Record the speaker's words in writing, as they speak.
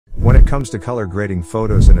When it comes to color grading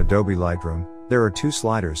photos in Adobe Lightroom, there are two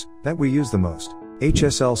sliders that we use the most: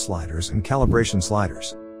 HSL sliders and calibration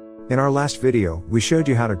sliders. In our last video, we showed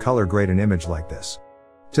you how to color grade an image like this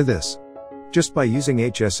to this, just by using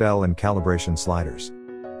HSL and calibration sliders.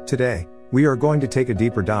 Today, we are going to take a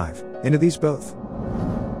deeper dive into these both.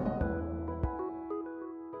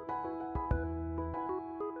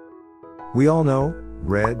 We all know,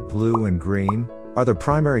 red, blue, and green are the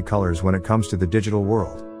primary colors when it comes to the digital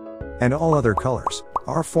world. And all other colors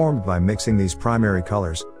are formed by mixing these primary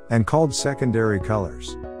colors and called secondary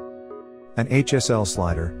colors. An HSL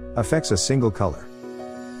slider affects a single color.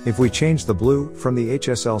 If we change the blue from the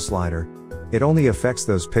HSL slider, it only affects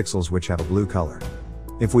those pixels which have a blue color.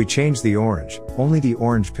 If we change the orange, only the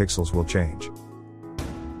orange pixels will change.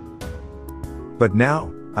 But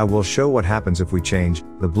now, I will show what happens if we change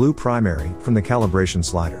the blue primary from the calibration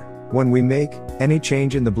slider. When we make any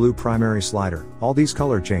change in the blue primary slider, all these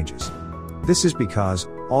color changes. This is because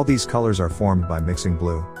all these colors are formed by mixing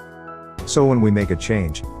blue. So when we make a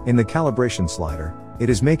change in the calibration slider, it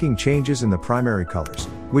is making changes in the primary colors,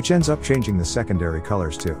 which ends up changing the secondary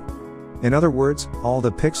colors too. In other words, all the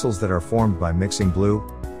pixels that are formed by mixing blue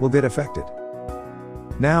will get affected.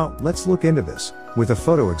 Now, let's look into this with a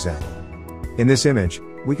photo example. In this image,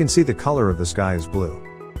 we can see the color of the sky is blue.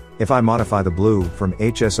 If I modify the blue from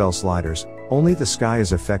HSL sliders, only the sky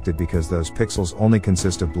is affected because those pixels only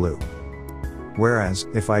consist of blue. Whereas,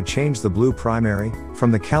 if I change the blue primary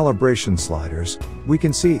from the calibration sliders, we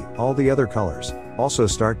can see all the other colors also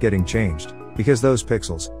start getting changed, because those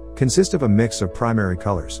pixels consist of a mix of primary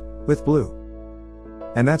colors with blue.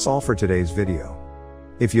 And that's all for today's video.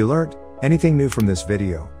 If you learned anything new from this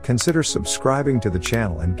video, consider subscribing to the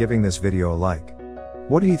channel and giving this video a like.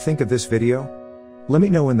 What do you think of this video? Let me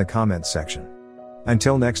know in the comments section.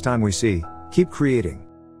 Until next time we see, keep creating.